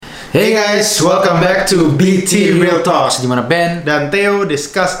Hey guys, welcome back to BT Real Talks, di mana Ben dan Theo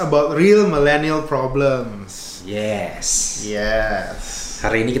discuss about real millennial problems. Yes.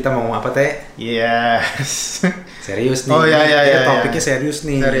 Hari ini kita mau ngomong apa, Teh? Yes. Serius nih. Oh ya. Topiknya serius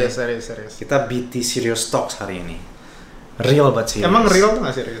nih. Serius. Kita BT Serious Talks hari ini. Real but serious. Emang real tuh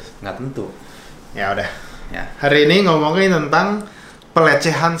nggak serius? Nggak tentu. Ya udah. Ya. Hari ini ngomongin tentang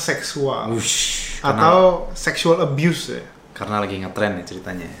pelecehan seksual atau sexual abuse ya. Karena lagi ngetren ya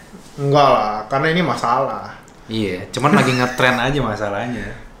ceritanya. Enggak lah, karena ini masalah. Iya, cuman lagi ngetren aja masalahnya.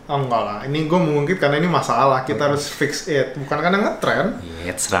 Oh, enggak lah, ini gue mengungkit karena ini masalah. Kita harus fix it, bukan karena ngetren.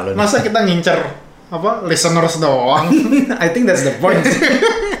 Iya, terserah lu. Masa kita ngincer apa listeners doang? I think that's the point.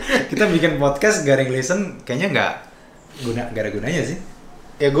 Kita bikin podcast gak ada yang listen, kayaknya gak ada gunanya sih.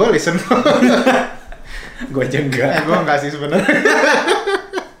 Ya gue listen. Gue aja enggak. Gue enggak sih sebenarnya.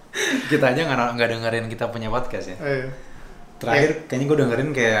 Kita aja nggak dengerin kita punya podcast ya. Terakhir kayaknya gue dengerin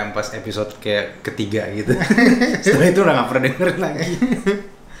kayak pas episode kayak ketiga gitu. Setelah itu udah nggak pernah dengerin lagi.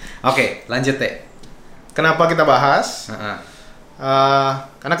 Oke, lanjut Teh. Kenapa kita bahas?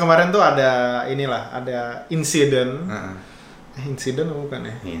 Karena kemarin tuh ada insiden. Insiden atau bukan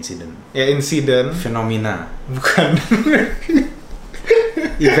ya? Insiden. Ya insiden. Fenomena. Bukan.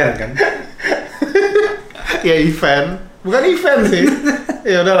 Event kan? Ya event. Bukan event sih.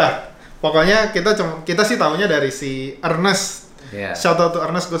 Ya udahlah. Pokoknya kita sih taunya dari si Ernest. Yeah. Shout out to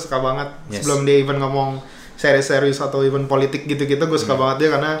Ernest, gue suka banget. Yes. Sebelum dia even ngomong serius atau even politik gitu-gitu, gue suka banget dia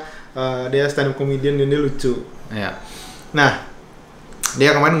karena dia stand up comedian dan dia lucu. Yeah. Nah,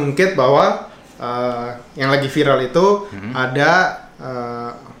 dia kemarin ngungkit bahwa yang lagi viral itu ada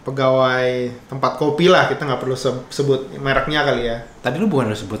pegawai tempat kopi lah, kita nggak perlu sebut mereknya kali ya. Tadi lu bukan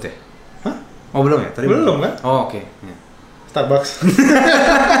udah sebut ya? Hah? Oh belum ya? Tadi belum kan? Oh oke. Yeah. Starbucks.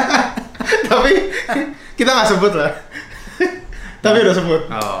 Tapi kita nggak sebut lah. Tapi udah sebut.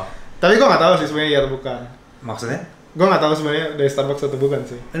 Oh. Tapi gue nggak tahu sih sebenarnya iya atau bukan. Maksudnya? Gue nggak tahu sebenarnya dari Starbucks atau bukan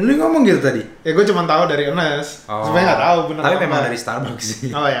sih. Lu ngomong gitu tadi? Ya gue cuma tahu dari Ernest. Oh. Sebenarnya nggak tahu benar. Tapi memang dari Starbucks sih.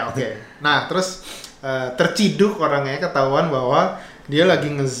 Oh ya oke. Nah terus terciduk orangnya, ketahuan bahwa dia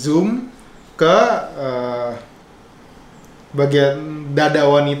lagi ngezoom ke bagian dada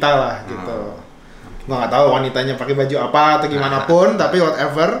wanita lah gitu. Gue nggak tahu wanitanya pakai baju apa atau gimana pun, tapi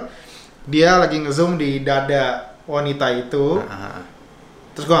whatever, dia lagi ngezoom di dada wanita itu.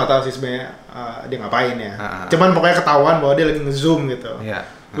 Terus gue nggak tahu sih sebenarnya dia ngapain ya. Cuman pokoknya ketahuan bahwa dia lagi ngezoom gitu.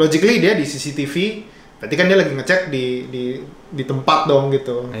 Logically dia di CCTV, berarti kan dia lagi ngecek di tempat dong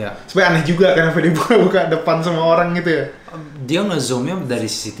gitu. Sebenarnya aneh juga kenapa dia buka depan semua orang gitu ya. Dia ngezoomnya dari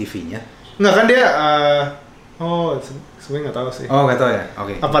CCTV-nya? Nggak kan dia sebenarnya nggak tahu sih. Oh nggak tahu ya,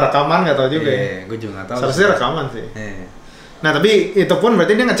 oke. Apa rekaman nggak tahu juga. Gue juga nggak tahu. Seharusnya rekaman sih. Nah tapi itu pun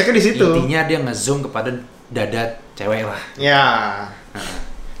berarti dia ngeceknya di situ. Intinya dia ngezoom kepada dada cewek lah. Ya.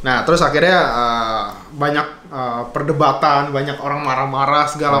 Nah terus akhirnya banyak perdebatan, banyak orang marah-marah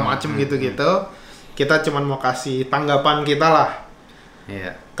segala macem gitu-gitu. Kita cuman mau kasih tanggapan kita lah.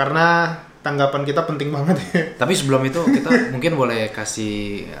 Iya. Karena tanggapan kita penting banget ya. Tapi sebelum itu kita mungkin boleh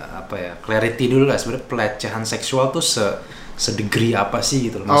kasih clarity dulu lah, sebenarnya pelecehan seksual tuh sedegree apa sih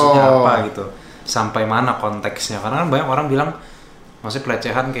gitu loh. Maksudnya apa gitu. Sampai mana konteksnya. Karena kan banyak orang bilang maksudnya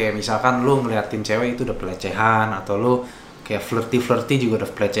pelecehan kayak misalkan lu ngeliatin cewek itu udah pelecehan, atau lu kayak flirty juga udah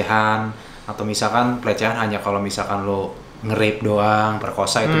pelecehan, atau misalkan pelecehan hanya kalau misalkan lu nge-rape doang,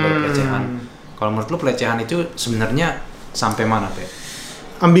 perkosa itu baru pelecehan. Kalau menurut lu pelecehan itu sebenarnya sampai mana, Teh?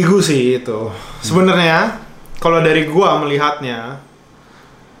 Ambigu sih itu. Sebenarnya kalau dari gua melihatnya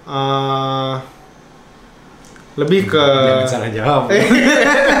lebih ke jangan salah jawab.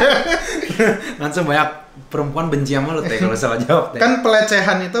 Langsung banyak perempuan benci sama lu Teh kalau salah jawab Teh. Kan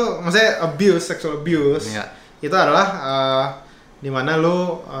pelecehan itu maksudnya sexual abuse. Itu adalah dimana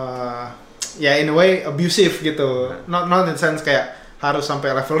lu ya in a way abusive gitu. Not in the sense kayak harus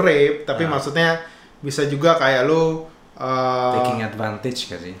sampai level rape, tapi maksudnya bisa juga kayak lu taking advantage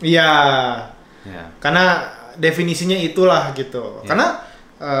gak sih? Iya. Karena definisinya itulah gitu. Karena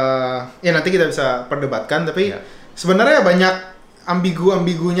ya nanti kita bisa perdebatkan, tapi sebenarnya banyak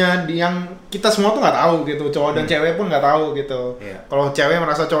ambigu-ambigunya yang kita semua tuh nggak tahu gitu. Cowok dan cewek pun nggak tahu gitu. Kalau cewek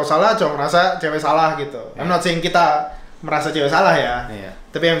merasa cowok salah, cowok merasa cewek salah gitu. I'm not saying kita merasa cewek salah ya.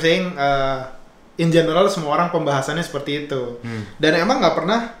 Tapi I'm saying in general semua orang pembahasannya seperti itu. Dan emang nggak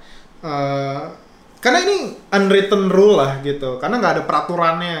pernah karena ini unwritten rule lah gitu, karena nggak ada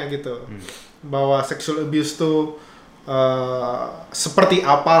peraturannya gitu bahwa sexual abuse tuh seperti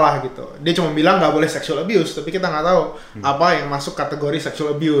apalah gitu. Dia cuma bilang nggak boleh sexual abuse, tapi kita nggak tahu apa yang masuk kategori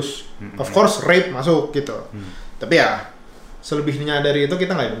sexual abuse. Of course rape masuk gitu, tapi ya selebihnya dari itu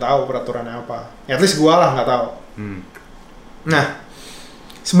kita nggak even tahu peraturannya apa. At least gua lah nggak tahu. Nah,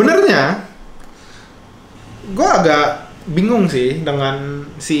 sebenarnya gue agak bingung sih dengan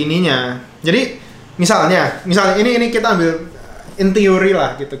si ininya. Jadi misalnya ini kita ambil in theory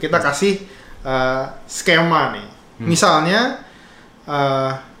lah gitu. Kita kasih skema nih. Misalnya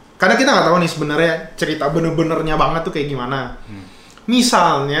karena kita nggak tahu nih sebenarnya cerita bener-benernya banget tuh kayak gimana.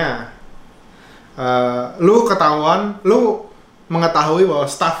 Misalnya lu mengetahui bahwa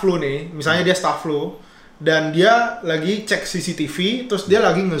staff lu nih, misalnya dia staff lu dan dia lagi cek CCTV, terus dia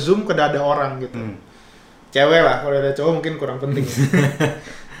lagi ngezoom ke dada orang gitu. Cewek lah, kalau dada cowok mungkin kurang penting.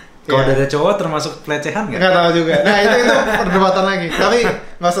 Kalau dada cowok termasuk pelecehan nggak? Nggak tahu juga. Nah itu perdebatan lagi. Tapi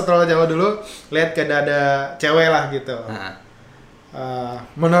nggak usah terlalu jauh dulu. Lihat ke dada cewek lah gitu.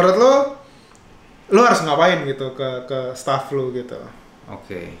 Menurut lu harus ngapain gitu ke staff lu gitu?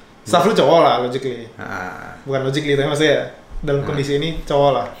 Oke. Staff lu cowok lah logically. Bukan logically tapi maksudnya dalam kondisi ini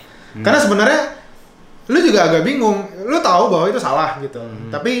cowok lah. Karena sebenarnya lu juga agak bingung. Lu tahu bahwa itu salah gitu.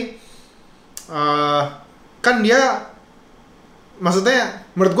 Tapi kan dia, maksudnya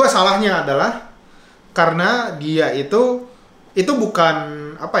menurut gue salahnya adalah karena dia itu bukan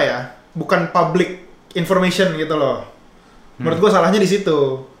apa ya, bukan public information gitu loh. Menurut gue salahnya di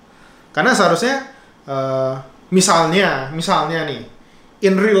situ. Karena seharusnya misalnya nih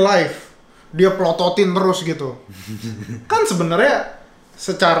in real life dia pelototin terus gitu. Kan sebenarnya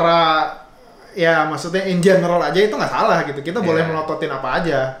secara ya maksudnya in general aja itu nggak salah gitu. Kita boleh melototin apa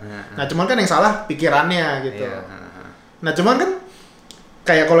aja. Nah cuman kan yang salah pikirannya gitu. Nah cuman kan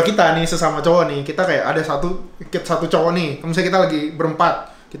kayak kalau kita nih sesama cowok nih, kita kayak ada satu cowok nih, misalnya kita lagi berempat,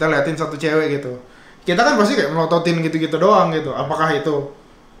 kita liatin satu cewek gitu. Kita kan pasti kayak melototin gitu-gitu doang gitu. Apakah itu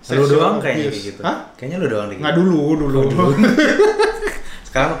lu doang kayaknya gitu? Hah? Kayaknya lu doang gitu. Nggak dulu.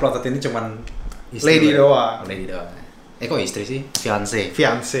 Sekarang pelototin ini cuman istri lady doang. Lady doang. Kok istri sih?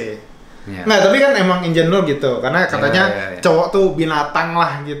 Fiance. Ya. Nah tapi kan emang in general gitu, karena katanya cowok tuh binatang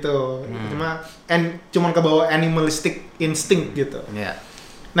lah gitu, cuman kebawa animalistic instinct gitu.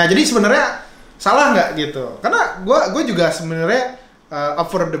 Nah jadi sebenarnya salah nggak gitu? Karena gue juga sebenarnya up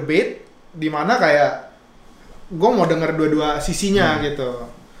for debate, di mana kayak gue mau denger dua-dua sisinya gitu.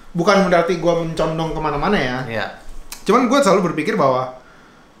 Bukan berarti gue mencondong kemana-mana ya. Cuman gue selalu berpikir bahwa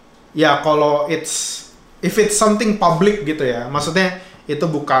ya kalau if it's something public gitu ya, maksudnya itu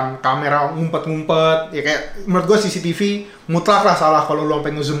bukan kamera ngumpet-ngumpet ya, kayak menurut gue CCTV mutlak lah salah kalau lu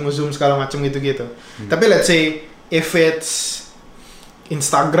sampai ngezoom segala macam gitu. Tapi let's say if it's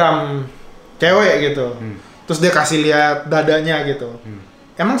Instagram cewek gitu, terus dia kasih lihat dadanya gitu,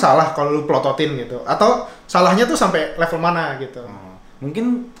 emang salah kalau lu pelototin gitu? Atau salahnya tuh sampai level mana gitu?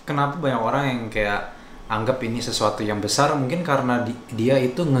 Mungkin kenapa banyak orang yang kayak anggap ini sesuatu yang besar, mungkin karena dia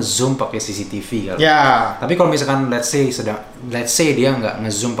itu ngezoom pakai CCTV kan. Tapi kalau misalkan let's say dia nggak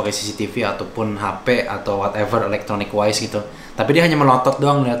ngezoom pakai CCTV ataupun HP atau whatever electronic wise gitu, tapi dia hanya melotot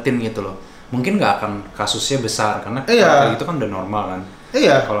doang ngeliatin gitu loh, mungkin nggak akan kasusnya besar karena kayak gitu kan udah normal kan.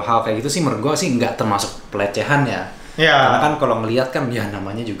 Kalau hal kayak gitu sih menurut gue sih nggak termasuk pelecehan ya. Karena kan kalau ngelihat kan ya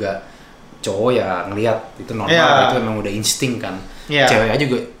namanya juga cowok ya, ngelihat itu normal, itu emang udah insting kan. Cewek aja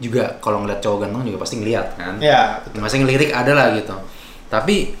juga kalau ngeliat cowok ganteng juga pasti ngeliat kan. Masih ngelirik ada lah gitu.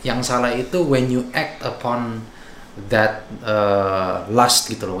 Tapi yang salah itu when you act upon that lust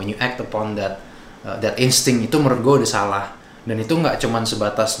gitu loh, when you act upon that instinct, itu menurut gue udah salah. Dan itu nggak cuman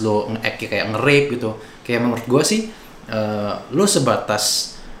sebatas lo nge-act kayak nge-rape gitu. Kayak menurut gue sih lo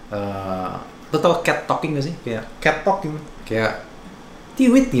sebatas lo tau cat talking gak sih? Kayak cat talking? Kayak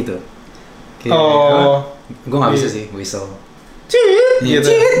tiwit gitu. Kayak, gue nggak bisa sih whistle.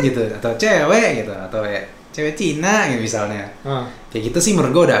 Gitu atau cewek gitu, atau kayak cewek Cina gitu misalnya. Kayak gitu sih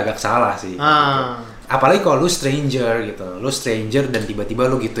menurut gue udah agak salah sih. Apalagi kalau lu stranger dan tiba-tiba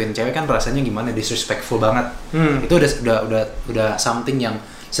lu gituin cewek, kan rasanya gimana, disrespectful banget. Itu udah something yang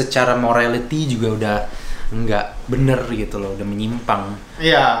secara morality juga udah nggak bener gitu loh, udah menyimpang.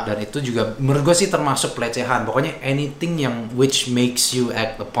 Dan itu juga menurut gue sih termasuk pelecehan. Pokoknya anything yang which makes you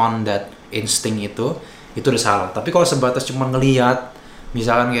act upon that instinct itu udah salah. Tapi kalau sebatas cuma ngelihat,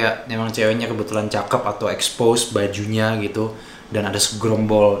 misalkan kayak emang ceweknya kebetulan cakep atau expose bajunya gitu, dan ada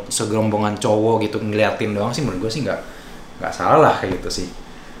segerombongan cowok gitu ngeliatin doang sih, menurut gue sih nggak salah kayak gitu sih.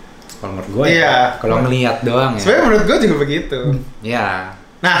 Kalau menurut gue kalau ngelihat doang ya. Sebenarnya menurut gue juga begitu.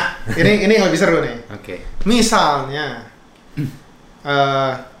 Nah, ini yang lebih seru nih. Misalnya,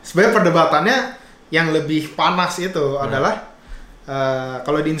 sebenarnya perdebatannya yang lebih panas itu adalah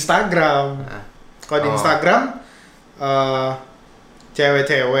kalau di Instagram. Kalau di Instagram,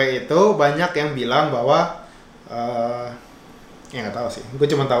 cewek-cewek itu banyak yang bilang bahwa, ya nggak tahu sih, gue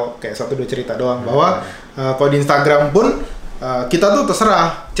cuma tahu kayak 1-2 cerita doang, bahwa kalau di Instagram pun kita tuh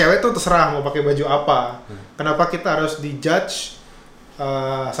terserah, cewek tuh terserah mau pakai baju apa. Kenapa kita harus dijudge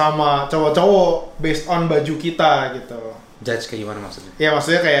sama cowok-cowok based on baju kita gitu. Judge kayak gimana maksudnya? Ya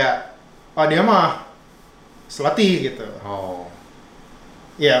maksudnya kayak, oh dia mah slutty gitu. Oh.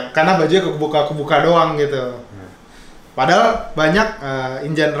 Ya karena bajunya kebuka doang gitu. Padahal banyak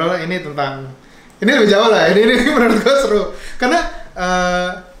in general ini lebih jauh lah. Ini menurut gue seru. Karena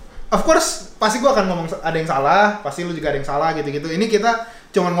of course pasti gue akan ngomong ada yang salah, pasti lu juga ada yang salah gitu-gitu. Ini kita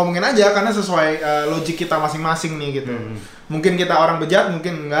cuman ngomongin aja karena sesuai logik kita masing-masing nih gitu. Mungkin kita orang bejat,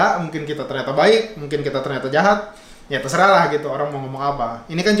 mungkin enggak, mungkin kita ternyata baik, mungkin kita ternyata jahat. Ya terserah lah gitu orang mau ngomong apa.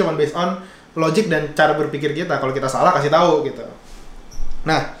 Ini kan cuman based on logik dan cara berpikir kita. Kalau kita salah kasih tahu gitu.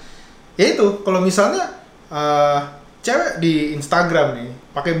 Nah, ya itu kalau misalnya cewek di Instagram nih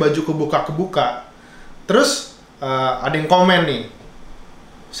pakai baju kebuka, terus ada yang komen nih,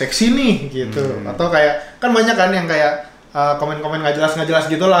 seksi nih gitu, atau kayak kan banyak kan yang kayak komen-komen nggak jelas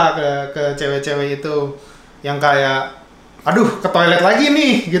gitulah ke cewek-cewek itu, yang kayak, aduh ke toilet lagi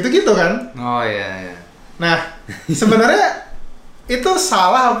nih, gitu-gitu kan? Oh iya. Nah, sebenarnya itu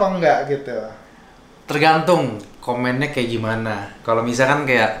salah apa enggak gitu? Tergantung komennya kayak gimana. Kalau misalkan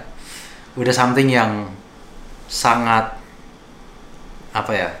kayak udah something yang sangat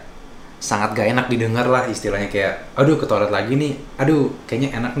sangat gak enak didengar lah istilahnya, kayak aduh ke toilet lagi nih, aduh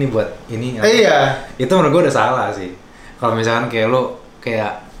kayaknya enak nih buat ini. Iya. Itu menurut gue udah salah sih. Kalau misalkan kayak lo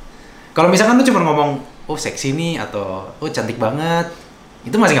kalau misalkan lo cuma ngomong oh seksi nih atau oh cantik banget,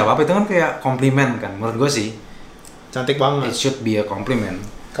 itu masih nggak apa-apa, itu kan kayak komplimen kan menurut gue sih. Cantik banget. It should be a compliment.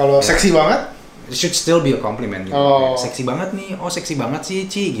 Kalau seksi banget? It should still be a compliment gitu. Oh. Seksi banget nih, oh seksi banget sih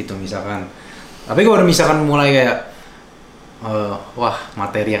Ci gitu misalkan. Tapi kalau misalkan mulai kayak wah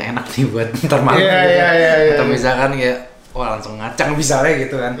materi yang enak nih buat ntar malam atau misalkan kayak wah langsung ngacang misalnya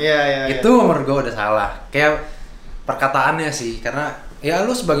gitu kan. Itu menurut gue udah salah. Kayak perkataannya sih, karena ya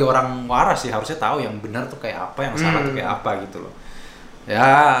lu sebagai orang waras sih harusnya tahu yang benar tuh kayak apa, yang salah tuh kayak apa gitu loh. Ya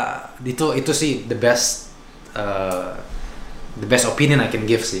itu sih the best opinion I can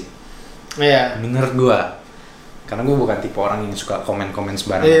give sih. Iya. Menurut gua. Karena gua bukan tipe orang yang suka komen-komen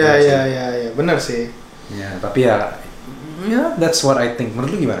sembarangan. Iya, benar sih. Ya, tapi ya that's what I think.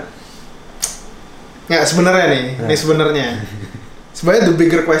 Menurut lu gimana? Ya, sebenarnya ini sebenarnya. Sebenarnya the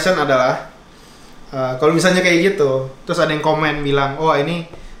bigger question adalah kalau misalnya kayak gitu, terus ada yang komen bilang, "Oh, ini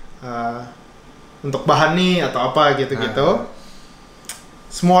untuk bahan nih atau apa gitu-gitu."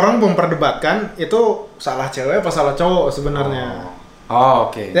 Semua orang memperdebatkan itu salah cewek apa salah cowok sebenarnya. Oh,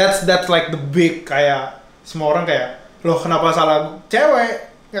 oke. That's like the big, kayak semua orang kayak, loh kenapa salah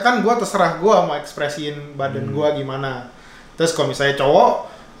cewek? Ya kan gua terserah gua mau ekspresiin badan gua gimana. Terus kalau misalnya cowok,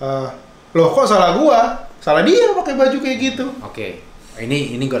 loh kok salah gua? Salah dia pakai baju kayak gitu. Oke.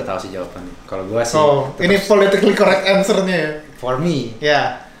 Ini gua udah tahu sih jawabannya. Kalau gua sih ini politically correct answer-nya ya. For me.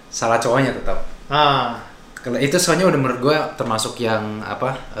 Ya. Salah cowoknya tetap. Kalau itu soalnya udah menurut gue termasuk yang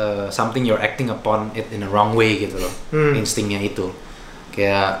something you're acting upon it in a wrong way gitu loh. Instingnya itu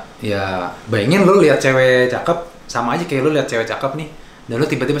kayak ya bayangin lu lihat cewek cakep, sama aja kayak lu lihat cewek cakep nih dan lu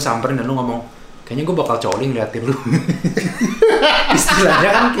tiba-tiba samperin dan lu ngomong kayaknya gue bakal coli ngeliatin lu. Istilahnya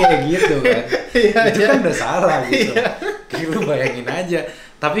kan kayak gitu kan. Itu kan udah salah gitu. Kayak lu bayangin aja.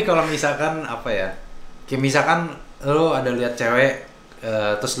 Tapi kalau misalkan kayak misalkan lu ada lihat cewek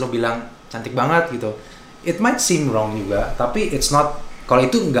terus lu bilang cantik banget gitu, it might seem wrong juga, tapi it's not. Kalau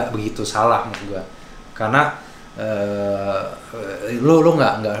itu nggak begitu salah menurut gua, karena lu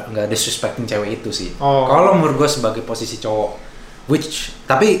nggak disrespecting cewek itu sih. Kalau menurut gua sebagai posisi cowok,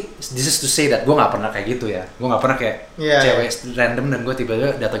 tapi this is to say that gua nggak pernah kayak gitu ya. Gua nggak pernah kayak cewek random dan gua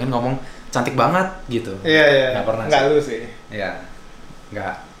tiba-tiba datengin ngomong cantik banget gitu. Nggak pernah. Nggak lu sih. Iya,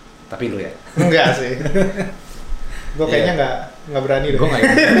 nggak. Tapi lu ya? Nggak sih. Gua kayaknya nggak berani deh. Gua nggak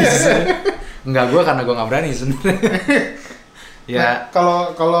berani. Enggak, gue karena gue nggak berani sebenarnya. Ya. Nah,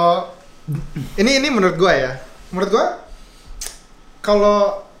 kalau ini menurut gue ya, menurut gue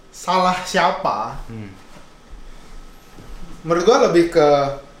kalau salah siapa, menurut gue lebih ke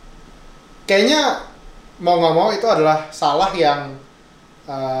kayaknya mau nggak mau itu adalah salah yang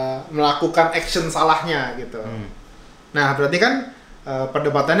melakukan action salahnya gitu. Nah berarti kan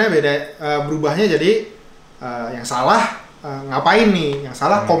perdebatannya beda, berubahnya jadi yang salah ngapain nih? Yang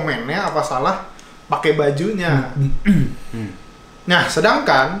salah komennya apa salah pakai bajunya? Nah,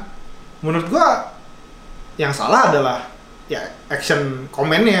 sedangkan menurut gua yang salah adalah ya action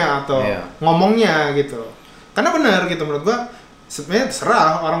komennya atau ngomongnya gitu. Karena benar gitu menurut gua sebenarnya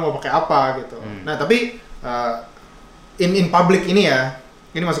terserah orang mau pakai apa gitu. Nah, tapi in public ini ya,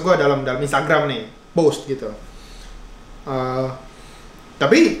 ini maksud gua dalam Instagram nih, post gitu.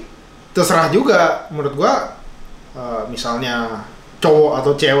 Tapi terserah juga menurut gua. Misalnya cowok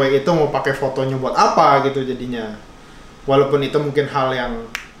atau cewek itu mau pakai fotonya buat apa gitu jadinya. walaupun itu mungkin hal yang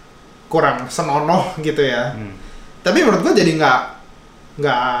kurang senonoh gitu ya. Tapi menurut gue jadi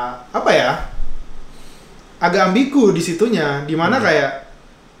nggak apa ya, agak ambigu di situnya, dimana kayak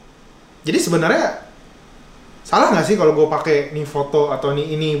jadi sebenarnya salah nggak sih kalau gue pakai nih foto atau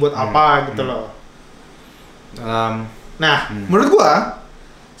nih ini buat apa gitu loh. Nah menurut gue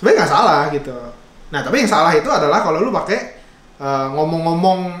sebenarnya nggak salah gitu. Nah tapi yang salah itu adalah kalau lu pakai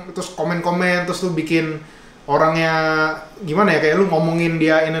ngomong-ngomong terus komen-komen terus lu bikin orangnya gimana ya, kayak lu ngomongin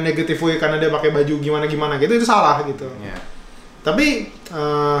dia in a negative way karena dia pakai baju gimana gitu, itu salah gitu. Tapi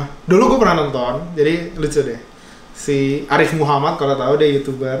dulu gue pernah nonton, jadi lucu deh, si Arif Muhammad kalau tahu, dia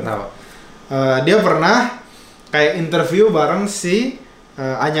YouTuber. Dia pernah kayak interview bareng si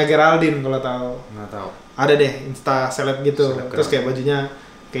Anya Geraldine kalau tahu. Nggak tahu. Ada deh Insta seleb gitu. Terus kayak bajunya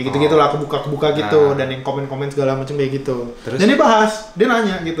kayak gitu-gitu lah, kebuka gitu, dan yang komen-komen segala macam kayak gitu. Terus? Dan dia bahas, dia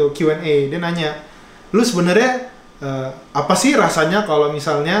nanya gitu, Q&A, dia nanya, lu sebenarnya apa sih rasanya kalau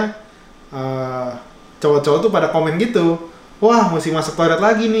misalnya cowok-cowok tuh pada komen gitu, wah mesti masuk toilet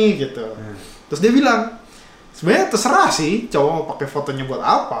lagi nih gitu. Terus dia bilang, sebenarnya terserah sih cowok mau pakai fotonya buat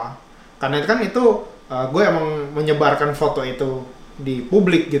apa, karena kan itu gue emang menyebarkan foto itu di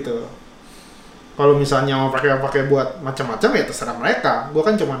publik gitu. Kalau misalnya mau pakai buat macam-macam ya terserah mereka. Gue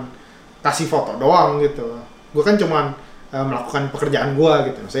kan cuman kasih foto doang gitu. Gue kan cuman melakukan pekerjaan gue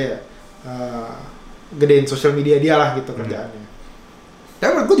gitu. Maksudnya gedein sosial media dia lah gitu kerjaannya. Tapi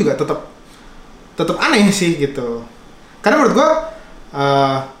menurut gue juga tetap aneh sih gitu. Karena menurut gue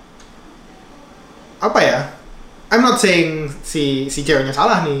apa ya? I'm not saying si ceweknya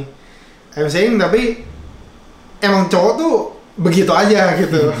salah nih. I'm saying tapi emang cowok tuh begitu aja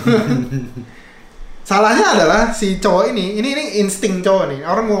gitu. Salahnya adalah si cowok ini insting cowok nih.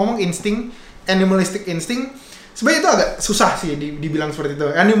 Orang mau ngomong insting, animalistic instinct. Sebenarnya itu agak susah sih dibilang seperti itu.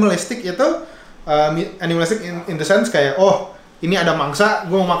 Animalistic itu animalistic in the sense kayak, oh ini ada mangsa,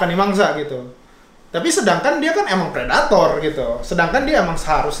 gue mau makan nih mangsa gitu. Tapi sedangkan dia kan emang predator gitu. Sedangkan dia emang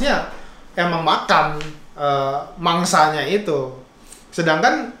seharusnya emang makan mangsanya itu.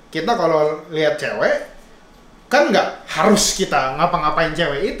 Sedangkan kita kalau lihat cewek kan nggak harus kita ngapa-ngapain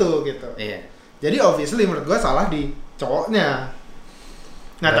cewek itu gitu. Iya. Jadi obviously menurut gue salah di cowoknya.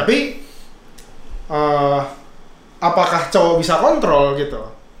 Nah tapi apakah cowok bisa kontrol gitu?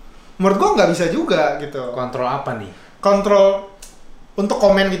 Menurut gue nggak bisa juga gitu. Kontrol apa nih? Kontrol untuk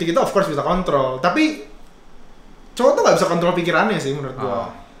komen gitu-gitu of course bisa kontrol. Tapi cowok tuh nggak bisa kontrol pikirannya sih menurut gue.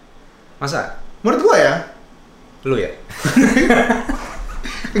 Masa? Menurut gue ya. Lu ya?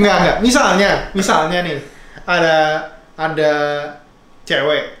 Enggak. Misalnya nih ada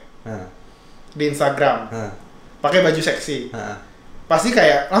cewek di Instagram pakai baju seksi, pasti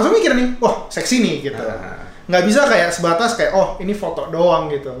kayak langsung mikir nih, wah seksi nih gitu. Nggak bisa kayak sebatas kayak oh ini foto doang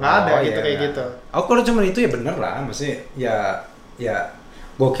gitu, nggak ada gitu kayak gitu. Kalau cuma itu ya bener lah, maksudnya ya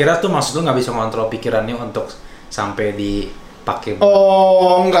gue kira tuh maksud lu nggak bisa ngontrol pikirannya untuk sampai dipakai.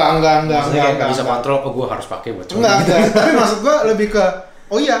 Oh enggak. Nggak bisa kontrol, oh gue harus pakai buat cowok. Enggak. Tapi maksud gue lebih ke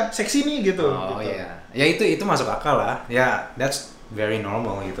oh iya seksi nih gitu. Ya itu masuk akal lah, ya that's very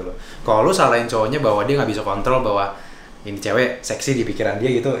normal gitu loh. Kalau lu salahin cowoknya bahwa dia nggak bisa kontrol bahwa ini cewek seksi di pikiran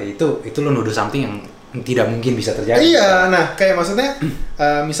dia gitu, itu lu nuduh something yang tidak mungkin bisa terjadi. Iya, nah kayak maksudnya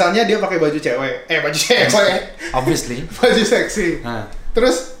misalnya dia pakai baju cewek, obviously, baju seksi.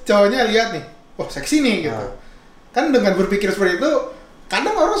 Terus cowoknya lihat nih, wah seksi nih gitu. Kan dengan berpikir seperti itu,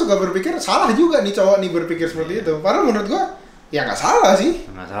 kadang orang suka berpikir salah juga nih cowok nih berpikir seperti itu. Padahal menurut gua ya nggak salah sih.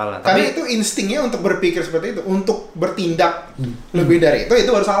 Nggak salah. Karena itu instingnya untuk berpikir seperti itu, untuk bertindak lebih dari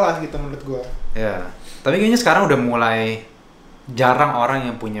itu baru salah gitu menurut gua. Ya, tapi kayaknya sekarang udah mulai jarang orang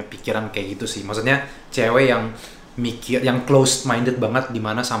yang punya pikiran kayak gitu sih. Maksudnya cewek yang mikir, yang closed minded banget,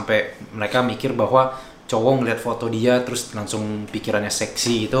 dimana sampai mereka mikir bahwa cowok ngeliat foto dia terus langsung pikirannya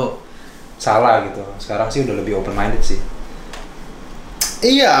seksi, itu salah gitu. Sekarang sih udah lebih open minded sih.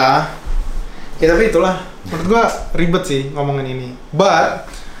 Iya. Ya tapi itulah, menurut gua ribet sih ngomongin ini. But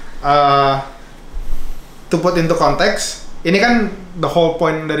to put into context, ini kan the whole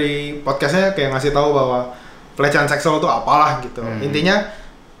point dari podcastnya kayak ngasih tahu bahwa pelecehan seksual itu apalah gitu. Intinya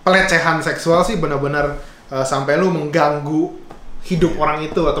pelecehan seksual sih benar-benar sampai lu mengganggu hidup orang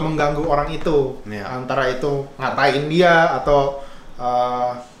itu atau mengganggu orang itu. Antara itu ngatain dia atau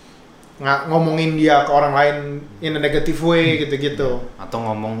ngomongin dia ke orang lain in a negative way gitu-gitu. Atau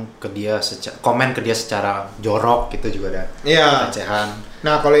ngomong ke dia komen ke dia secara jorok gitu juga ada. Pelecehan.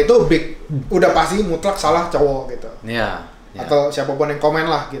 Nah, kalau itu udah pasti mutlak salah cowok gitu. Iya. Atau siapapun yang komen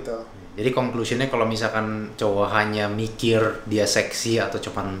lah gitu. Jadi conclusionnya kalau misalkan cowok hanya mikir dia seksi atau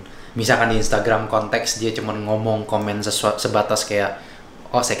cuman misalkan di Instagram konteks dia cuman ngomong komen sebatas kayak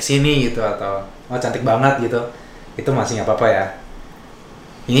oh seksi nih gitu atau oh cantik banget gitu. itu masih nggak apa-apa ya.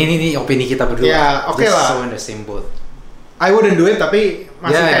 Ini opini kita berdua. Ya, oke lah. So in the same boat. I wouldn't do it tapi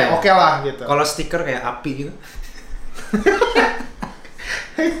masih kayak oke lah gitu. Kalau stiker kayak api gitu.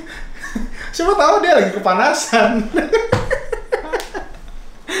 Siapa tahu dia lagi kepanasan.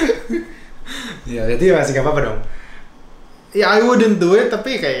 Ya, jadi masih nggak apa-apa dong. Ya I wouldn't do it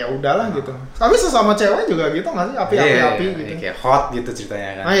tapi kayak ya udahlah gitu. Tapi sesama cewek juga gitu nggak sih api gitu. Kayak hot gitu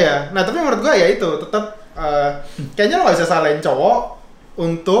ceritanya kan. Nah iya. Nah tapi menurut gua ya itu tetap kayaknya lo nggak bisa salahin cowok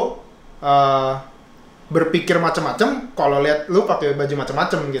untuk berpikir macam-macam kalau lihat lu pakai baju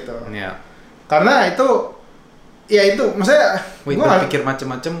macam-macam gitu. Iya. Karena itu ya itu maksudnya gua berpikir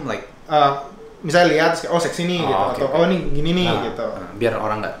macam-macam like misalnya lihat oh seksi nih gitu okay, atau oh ini gini nih gitu. Biar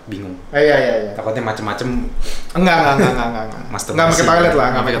orang nggak bingung. Iya. Takutnya macam-macam. Enggak. Enggak pakai toilet lah,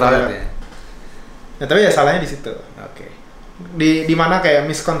 enggak pakai toilet. Ya tapi ya salahnya di situ. Oke. Di mana kayak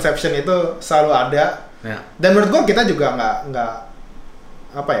misconception itu selalu ada. Ya. Dan menurut gua kita juga nggak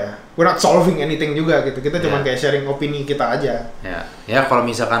apa ya, we're not solving anything juga gitu. Kita cuma kayak sharing opini kita aja. Ya kalau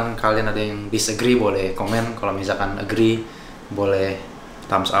misalkan kalian ada yang disagree boleh komen. Kalau misalkan agree boleh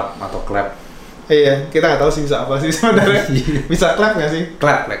thumbs up atau clap. Iya, kita nggak tahu sih bisa apa sih sebenarnya. Bisa clap nggak sih?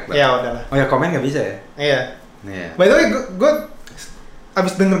 Clap. Ya udahlah. Oh ya komen nggak bisa ya? Iya. By the way, gue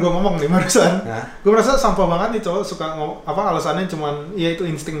abis denger gue ngomong nih barusan, gue merasa sampah banget nih cowok suka alasannya cuman ya itu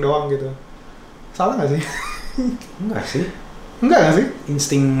insting doang gitu. Salah nggak sih? Enggak sih. Enggak sih?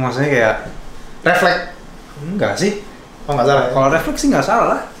 Insting maksudnya kayak refleks? Enggak sih. Oh nggak salah ya? Kalau refleks sih nggak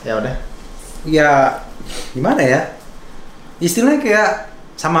salah. Ya udah. Ya gimana ya? Istilahnya kayak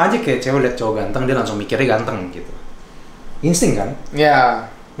sama aja kayak cewek liat cowok ganteng dia langsung mikirnya ganteng gitu. Insting kan? Iya.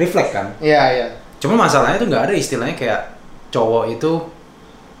 Refleks kan? Iya. Cuma masalahnya tuh nggak ada istilahnya kayak cowok itu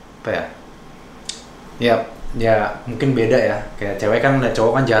apa ya? Ya mungkin beda ya. Kayak cewek kan liat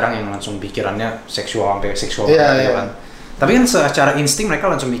cowok kan jarang yang langsung pikirannya seksual sampai seksual gitu kan. Tapi kan secara insting mereka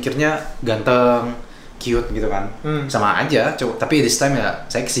langsung mikirnya ganteng, cute gitu kan. Sama aja, cowok. Tapi this time ya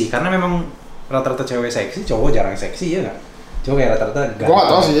seksi karena memang rata-rata cewek seksi, cowok jarang seksi ya nggak? Cowok kayak rata-rata ganteng. Gua nggak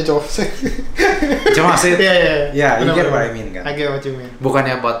tahu sih dia cowok seksi. Cuma maksudnya, ya, you get what I mean kan? I get what you mean.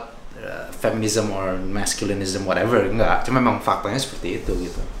 Bukannya about feminism or masculinism whatever, enggak. Cuma memang faktanya seperti itu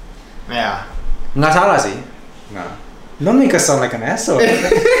gitu. Ya. Nggak salah sih. Nggak. Don't make us sound like an asshole.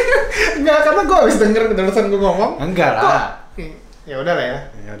 Nggak, karena gue habis denger keterusan gue ngomong. Enggak lah. Ya udahlah ya.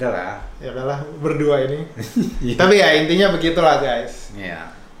 Ya udahlah berdua ini. Tapi ya intinya begitulah guys.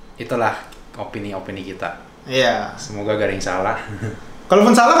 Iya. Itulah opini-opini kita. Iya. Semoga gak ada yang salah.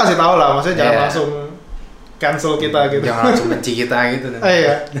 Kalaupun salah kasih tahu lah, maksudnya jangan langsung cancel kita gitu. Jangan langsung benci kita gitu.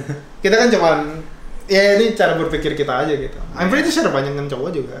 Iya. Kita kan cuman ya ini cara berpikir kita aja gitu. I'm pretty sure banyak yang cowok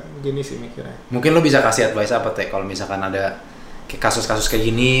juga gini sih mikirnya. Mungkin lo bisa kasih advice apa Teh kalau misalkan ada kasus-kasus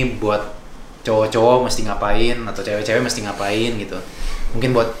kayak gini buat cowok-cowok mesti ngapain atau cewek-cewek mesti ngapain gitu.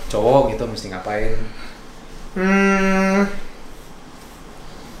 Mungkin buat cowok gitu mesti ngapain.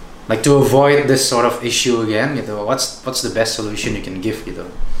 Like to avoid this sort of issue again gitu. What's the best solution you can give gitu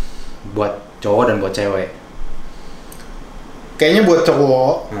buat cowok dan buat cewek? Kayaknya buat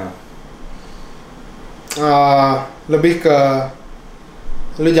cowok lebih ke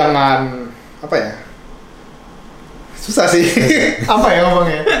lu jangan apa ya? Susah sih. Apa ya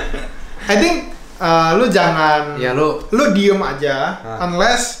ngomongnya? I think lu jangan lu diem aja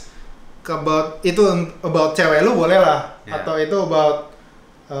unless about cewek lu boleh lah atau itu about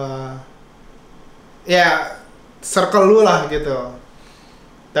circle lu lah gitu.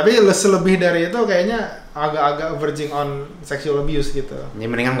 Tapi selebih dari itu kayaknya agak-agak verging on sexual abuse gitu. Ini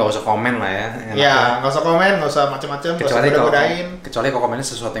mendingan nggak usah komen lah ya. Iya, nggak usah komen, nggak usah macam-macam, nggak usah godain. Kecuali kalau komennya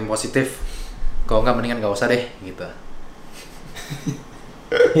sesuatu yang positif. Kalau nggak mendingan nggak usah deh gitu.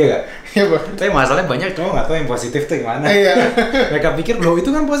 Iya nggak? Iya bang. Tapi masalahnya banyak cowok nggak tahu yang positif tuh gimana. Iya. Mereka pikir loh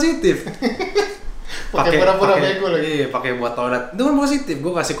itu kan positif. Pakai pura-pura bego lagi. Iya, pakai buat toilet. Itu kan positif.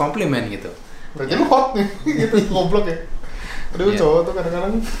 Gue kasih komplimen gitu. Berarti lu hot nih. Gitu goblok ya. Aduh cowok tuh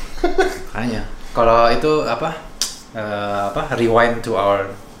kadang-kadang. Makanya kalau itu rewind to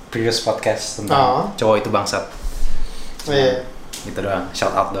our previous podcast tentang cowok itu bangsat. Iya. Gitu doang,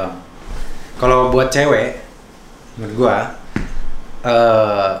 shout out doang. Kalau buat cewek, menurut gua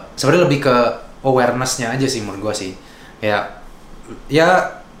sebenarnya lebih ke awareness-nya aja sih menurut gua sih.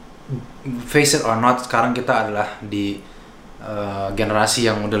 Ya face it or not, sekarang kita adalah di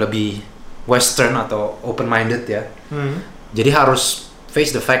generasi yang udah lebih western atau open minded ya. Jadi harus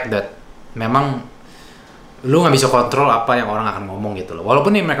face the fact that memang lu nggak bisa kontrol apa yang orang akan ngomong gitu loh.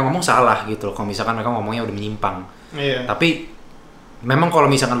 Walaupun nih mereka ngomong salah gitu loh. Kalau misalkan mereka ngomongnya udah menyimpang. Iya. Tapi memang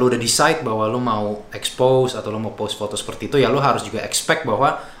kalau misalkan lu udah decide bahwa lu mau expose atau lu mau post foto seperti itu, ya lu harus juga expect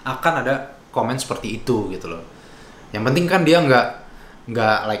bahwa akan ada komen seperti itu gitu loh. Yang penting kan dia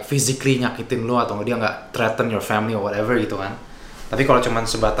nggak like physically nyakitin lo atau dia nggak threaten your family or whatever gitu kan. Tapi kalau cuman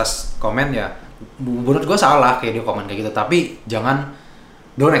sebatas komen ya menurut gue salah kayak dia komen kayak gitu. Tapi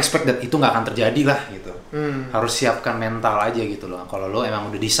don't expect that itu nggak akan terjadi lah gitu. Harus siapkan mental aja gitu loh. Kalau lo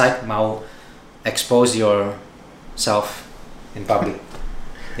emang udah decide mau expose yourself in public.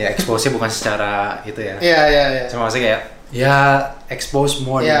 Ya expose-nya bukan secara itu ya. Iya. Cuma maksudnya kayak ya expose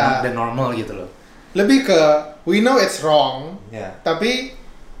more than normal gitu loh. Lebih ke we know it's wrong. Yeah. Tapi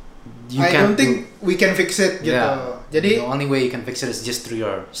I don't think we can fix it gitu. Jadi the only way you can fix it is just through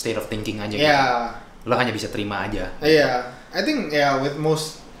your state of thinking aja gitu. Lo hanya bisa terima aja. Iya. I think with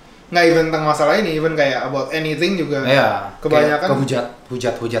most nggak even tentang masalah ini, even kayak about anything juga. Kebanyakan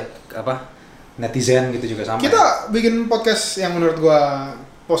hujat apa netizen gitu juga sama. Kita bikin podcast yang menurut gua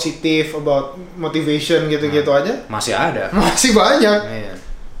positif about motivation gitu-gitu aja. Masih ada. Masih banyak.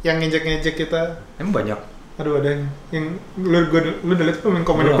 Yang ngejek-ngejek kita. Emang banyak. Aduh ada yang lu udah liat komen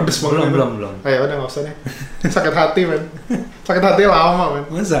pedes banget. Belum. Ya udah nggak usah deh. Sakit hati man. Sakit hati lama man.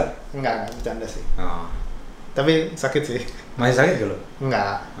 Masa? Enggak bercanda sih. Oh. Tapi sakit sih. Masih sakit gak lo?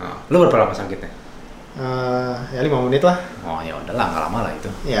 Enggak. Oh. Lo berapa lama sakitnya? Ya 5 menit lah. Oh ya udahlah, nggak lama lah itu.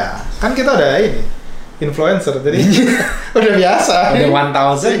 Ya kan kita udah ini influencer jadi udah biasa.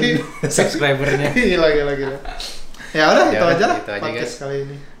 Udah 1000 subscribernya. Gila. Ya udah itu aja lah podcast kali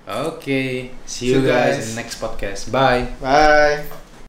ini. Okay, see you guys in the next podcast. Bye. Bye.